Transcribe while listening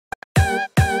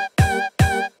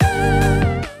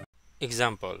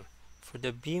Example: for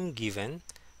the beam given,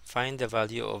 find the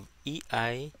value of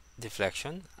EI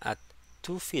deflection at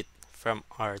 2 feet from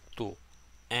R2,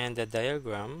 and the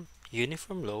diagram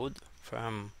uniform load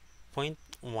from point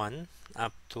 1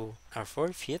 up to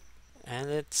 4 feet. And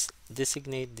let's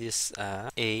designate this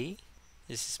A,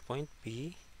 this is point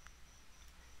B,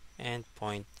 and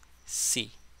point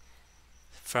C.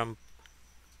 From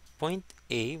point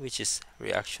A, which is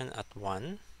reaction at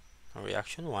 1, or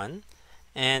reaction 1,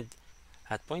 and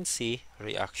at point C,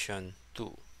 reaction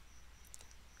 2.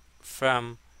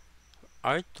 From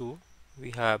R2,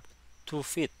 we have 2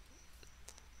 feet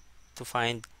to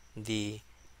find the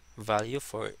value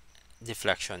for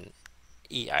deflection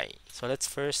EI. So let's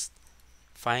first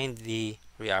find the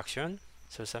reaction.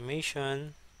 So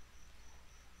summation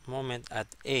moment at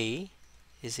A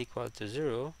is equal to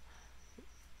 0,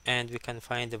 and we can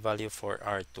find the value for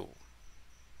R2.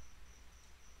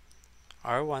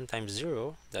 R1 times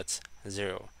 0, that's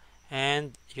 0.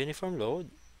 And uniform load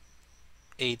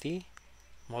 80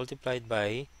 multiplied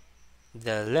by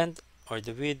the length or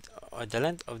the width or the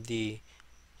length of the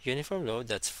uniform load,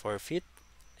 that's 4 feet,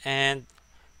 and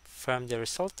from the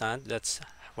resultant, that's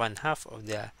 1/2 of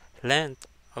the length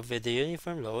of the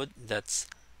uniform load, that's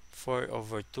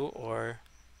 4/2 or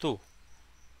 2.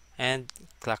 And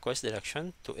clockwise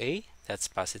direction to A, that's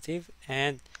positive,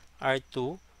 and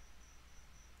R2,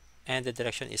 and the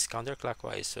direction is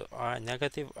counterclockwise, so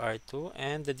negative R2,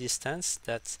 and the distance,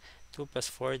 that's 2 plus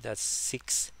 4, that's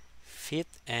 6 feet,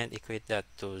 and equate that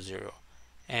to 0.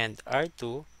 And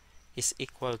R2 is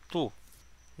equal to,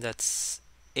 that's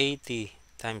 80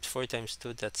 times 4 times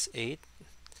 2, that's 8,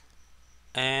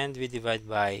 and we divide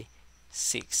by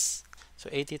 6. So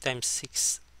 80 times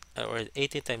 6, or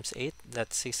 80 times 8,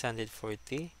 that's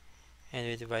 640, and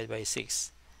we divide by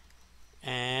 6.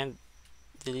 And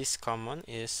the least common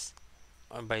is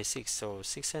by 6, so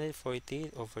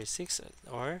 640 over 6,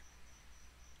 or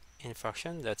in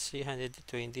fraction, that's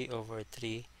 320 over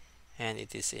 3, and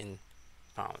it is in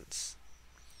pounds.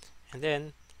 And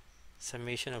then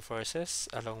summation of forces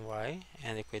along Y,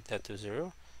 and equate that to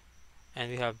 0.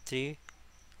 And we have 3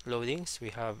 loadings.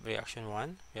 We have reaction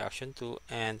 1, reaction 2,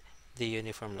 and the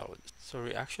uniform load. So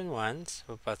reaction 1,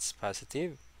 so that's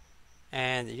positive,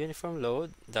 and uniform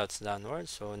load, that's downward,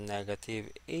 so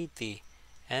negative 80,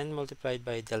 and multiplied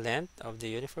by the length of the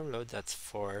uniform load, that's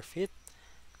 4 feet,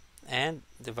 and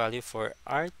the value for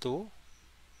R2,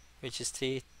 which is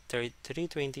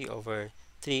 320 over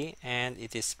 3, and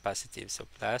it is positive, so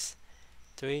plus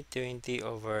 320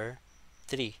 over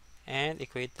 3, and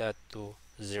equate that to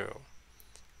 0.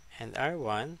 And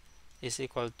R1 is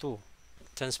equal to,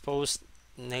 transpose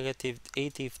negative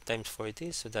 80 times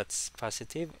 40, so that's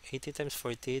positive. 80 times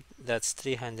 40, that's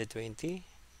 320,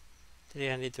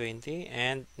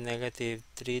 and negative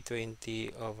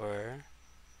 320 over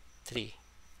 3.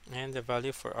 And the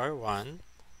value for R1,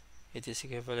 it is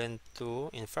equivalent to,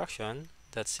 in fraction,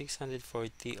 that's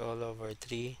 640 all over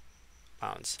 3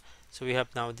 pounds. So we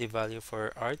have now the value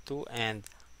for R2 and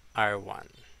R1.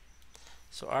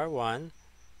 So R1,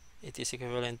 it is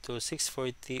equivalent to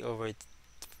 640 over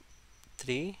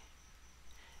 3,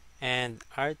 and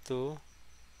R2,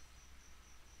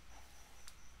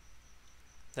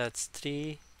 that's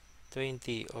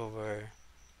 320 over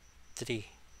 3.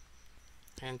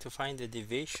 And to find the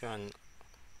deviation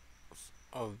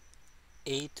of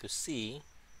A to C,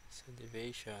 so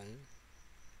deviation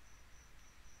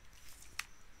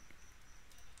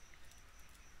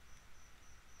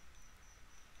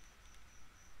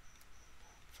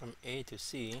from A to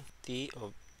C, T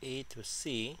of A to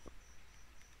C,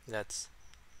 that's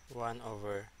 1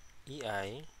 over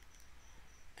EI,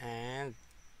 and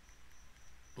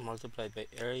multiplied by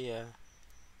area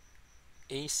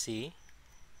AC,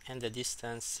 and the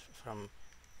distance from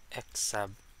X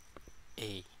sub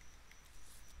A.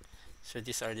 So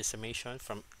these are the summation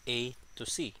from A to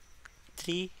C.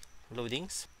 3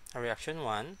 loadings: a reaction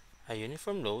 1, a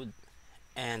uniform load,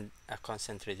 and a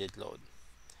concentrated load.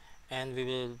 And we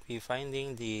will be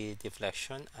finding the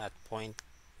deflection at point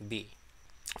B.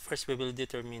 First, we will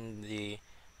determine the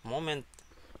moment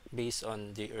based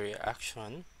on the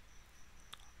reaction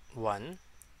 1.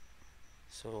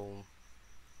 So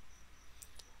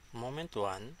moment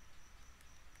 1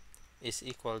 is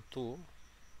equal to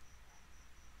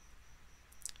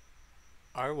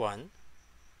R1,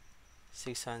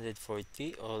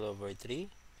 640 all over 3,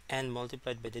 and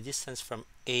multiplied by the distance from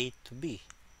A to B,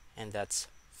 and that's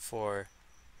 4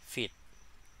 feet.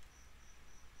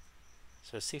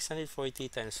 So 640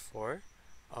 times 4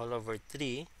 all over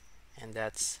 3, and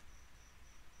that's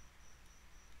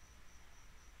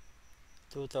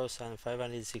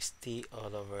 2560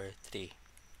 all over 3.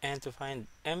 And to find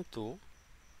M2,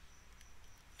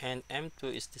 and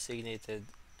M2 is designated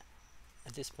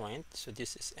at this point, so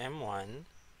this is M1,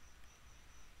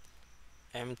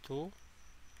 M2,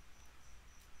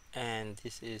 and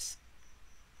this is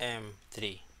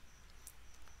M3.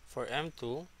 For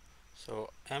M2, so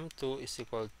M2 is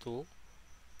equal to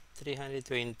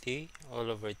 320 all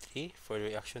over 3 for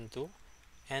reaction 2,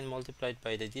 and multiplied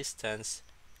by the distance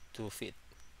 2 feet,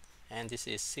 and this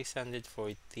is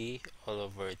 640 all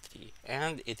over 3,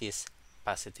 and it is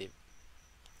positive.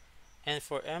 And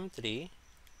for M3,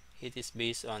 it is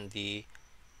based on the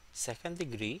second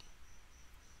degree,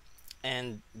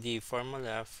 and the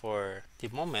formula for the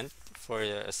moment for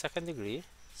the second degree,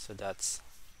 so that's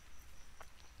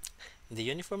the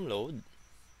uniform load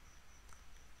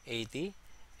 80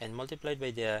 and multiplied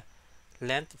by the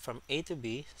length from A to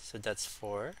B, so that's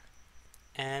 4,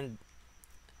 and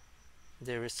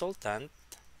the resultant,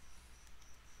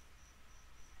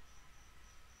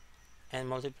 and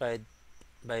multiplied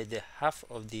by the half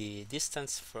of the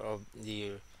distance of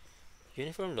the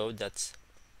uniform load, that's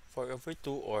 4 over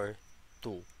 2 or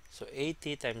 2. So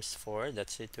 80 times 4,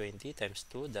 that's 20, times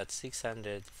 2, that's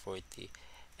 640.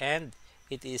 And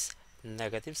it is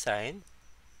negative sign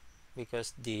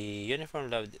because the uniform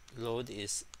load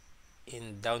is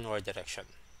in downward direction.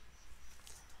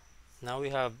 Now we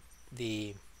have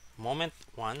the moment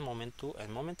 1, moment 2,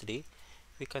 and moment 3.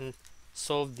 We can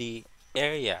solve the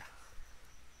area.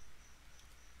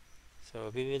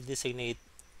 So we will designate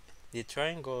the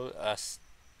triangle as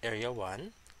area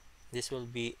 1, this will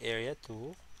be area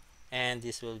 2, and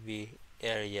this will be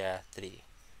area 3.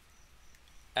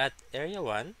 At area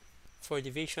 1, for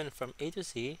division from A to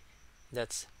C,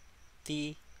 that's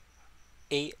T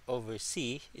A over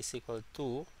C is equal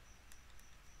to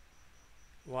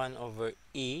 1 over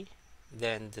E,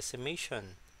 then the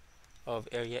summation of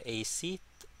area AC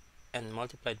and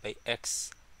multiplied by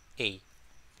XA.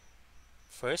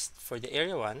 First, for the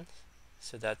area 1,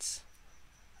 so that's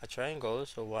a triangle,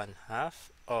 so 1/2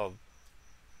 of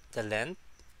the length,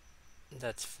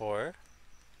 that's 4,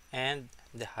 and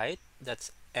the height,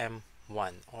 that's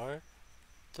M1 or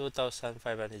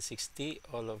 2560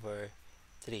 all over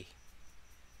 3.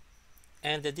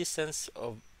 And the distance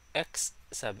of X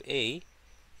sub A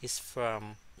is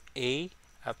from A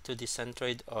up to the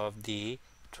centroid of the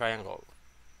triangle,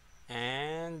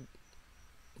 and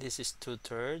this is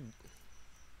 2/3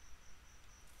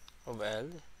 of L,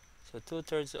 so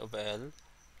 2/3 of L,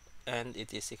 and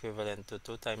it is equivalent to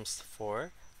 2 times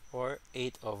 4 or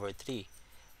 8 over 3,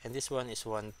 and this one is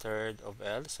 1/3 of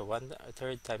L, so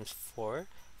 1/3 times 4,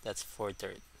 that's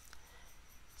 4/3.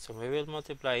 So we will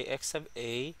multiply X sub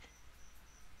A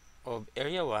of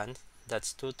area 1,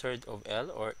 that's 2/3 of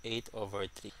L or 8 over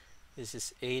 3. This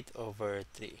is 8 over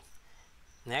 3.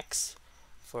 Next,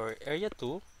 for area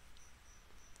 2,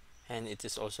 and it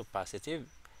is also positive,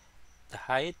 the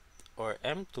height or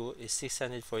M2 is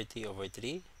 640 over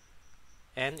 3,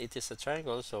 and it is a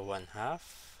triangle, so 1/2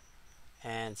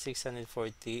 and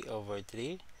 640 over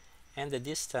 3, and the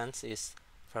distance is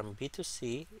from B to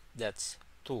C, that's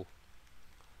 2,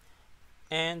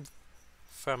 and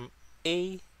from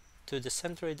A to the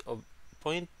centroid of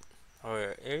point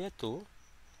or area 2,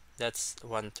 that's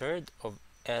 1/3 of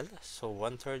L, so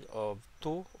 1/3 of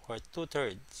 2 or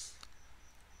 2/3,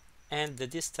 and the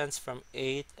distance from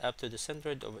 8 up to the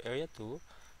centroid of area 2,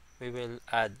 we will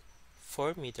add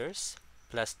 4 meters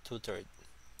plus 2/3,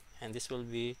 and this will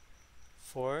be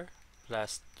 4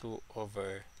 plus 2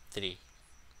 over 3.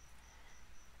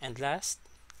 And last,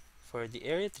 for the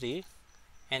area 3,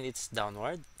 and it's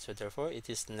downward, so therefore it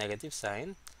is negative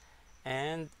sign,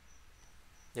 and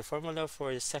the formula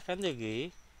for the second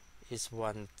degree is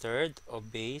 1/3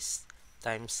 of base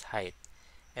times height,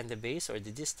 and the base or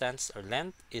the distance or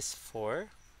length is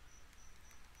 4,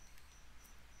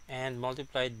 and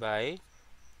multiplied by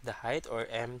the height or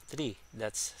M3,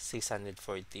 that's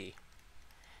 640.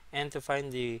 And to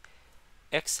find the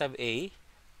X sub A,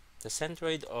 the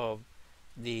centroid of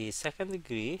the second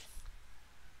degree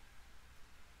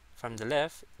from the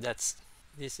left, that's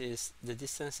the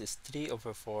distance is 3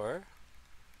 over 4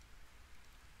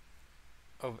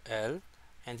 of L,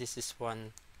 and this is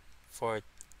 1/4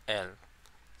 L.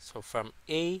 So from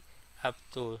A up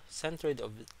to centroid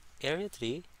of area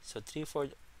 3, so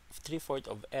 3/4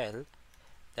 of L,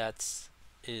 that's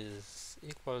is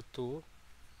equal to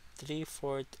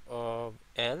 3/4 of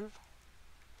L,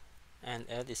 and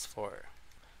L is 4,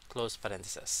 close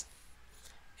parenthesis,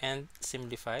 and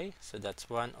simplify, so that's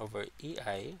 1 over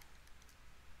EI,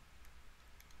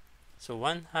 so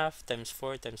 1/2 times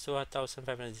 4 times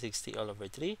 2560 all over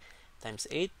 3 times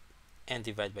 8, and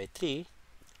divide by 3,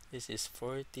 This is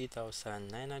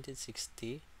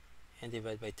 40,960, and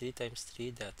divide by 3 times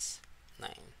 3, that's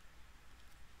 9.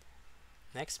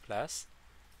 Next, plus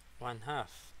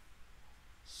 1/2.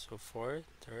 So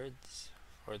 4/3,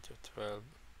 4 to 12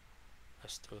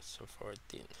 plus 2, so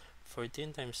 14.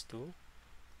 14 times 2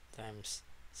 times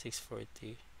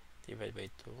 640 divided by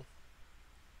 2.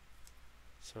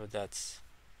 So that's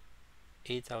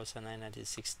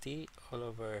 8,960 all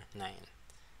over 9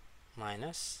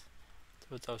 minus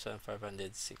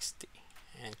 2,560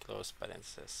 and close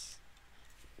parenthesis.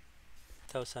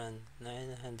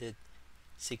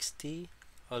 1,960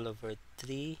 all over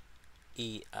 3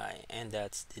 EI, and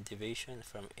that's the deviation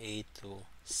from A to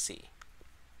C.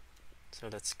 So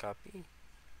let's copy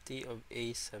T of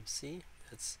A sub C,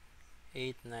 that's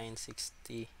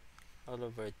 8,960 all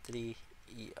over 3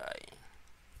 EI.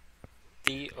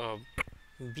 T of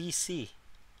BC,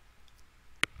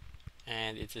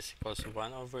 and it is equals to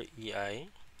 1 over EI,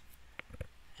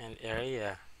 and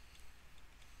area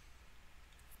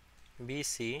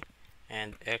BC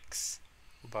and X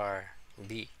bar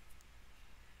B.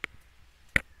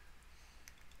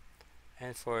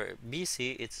 And for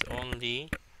BC, it's only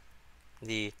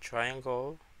the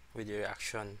triangle with the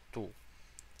reaction 2,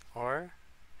 or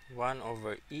 1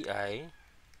 over EI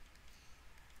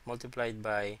multiplied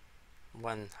by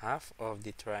 1/2 of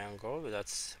the triangle,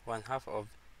 that's 1/2 of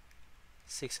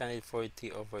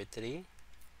 640 over 3,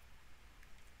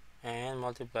 and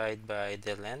multiplied by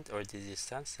the length or the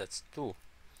distance, that's 2.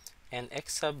 And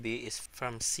X sub B is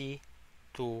from C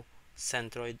to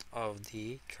centroid of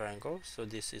the triangle, so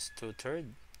this is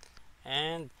 2/3.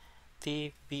 And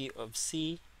TB of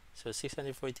C, so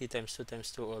 640 times 2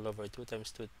 times 2 all over 2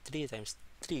 times 2, 3 times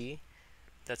 3,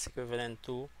 that's equivalent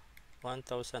to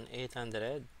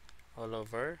 1,800 all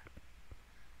over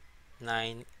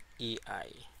 9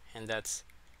 EI, and that's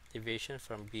deviation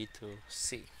from B to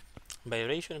C. By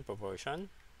ratio and proportion,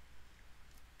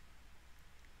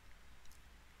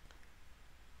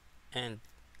 and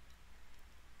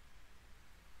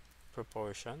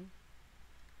proportion,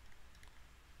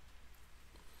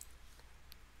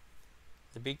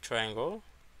 the big triangle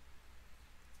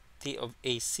T of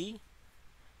AC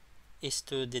is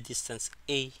to the distance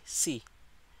AC,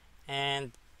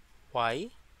 and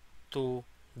Y to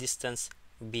distance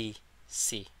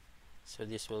BC. So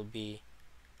this will be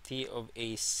T of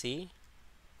AC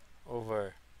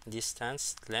over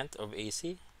distance length of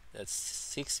AC, that's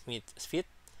 6 feet,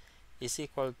 is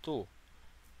equal to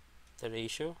the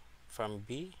ratio from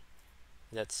B,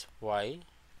 that's Y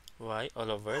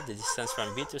all over the distance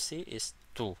from B to C is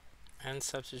 2. And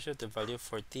substitute the value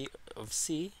for T of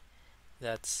C,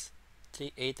 that's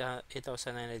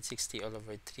 8,960 all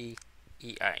over 3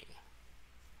 EI,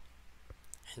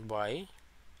 and Y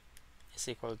is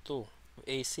equal to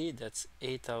AC, that's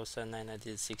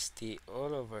 8,960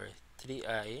 all over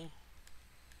 3I,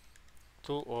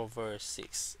 2 over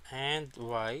 6, and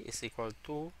Y is equal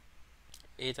to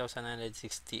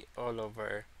 8,960 all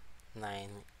over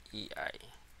 9 EI,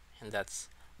 and that's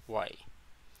Y.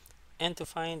 And to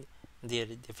find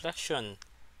the deflection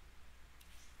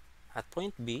at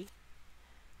point B,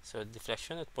 so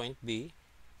deflection at point B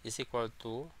is equal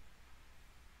to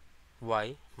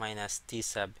Y minus T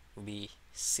sub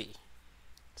BC.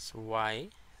 So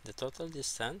Y, the total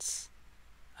distance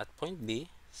at point B,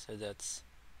 so that's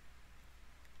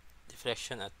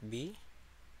deflection at B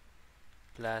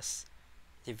plus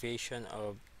deviation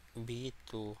of B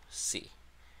to C,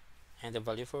 and the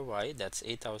value for Y, that's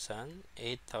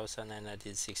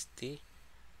 8,960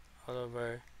 all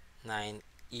over 9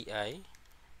 EI,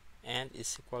 and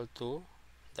is equal to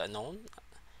the known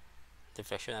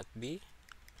deflection at B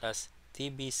plus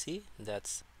TBC,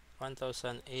 that's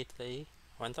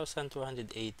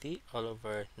 1,280 all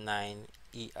over 9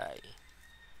 EI,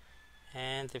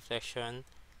 and deflection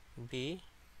B,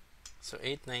 so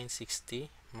 8,960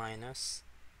 minus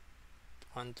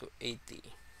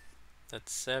 1,280,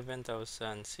 that's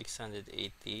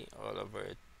 7,680 all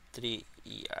over 3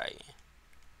 EI.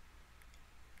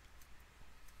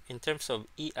 In terms of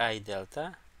EI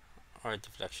delta or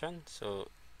deflection, so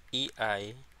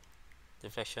EI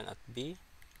deflection at B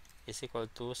is equal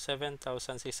to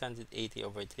 7,680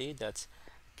 over 3, that's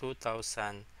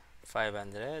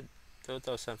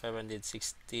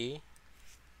 2,560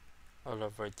 all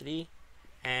over 3,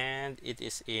 and it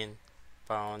is in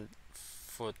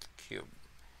pound-foot cube.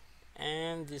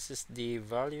 And this is the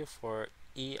value for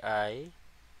EI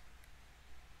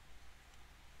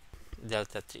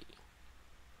delta 3,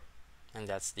 and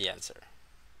that's the answer.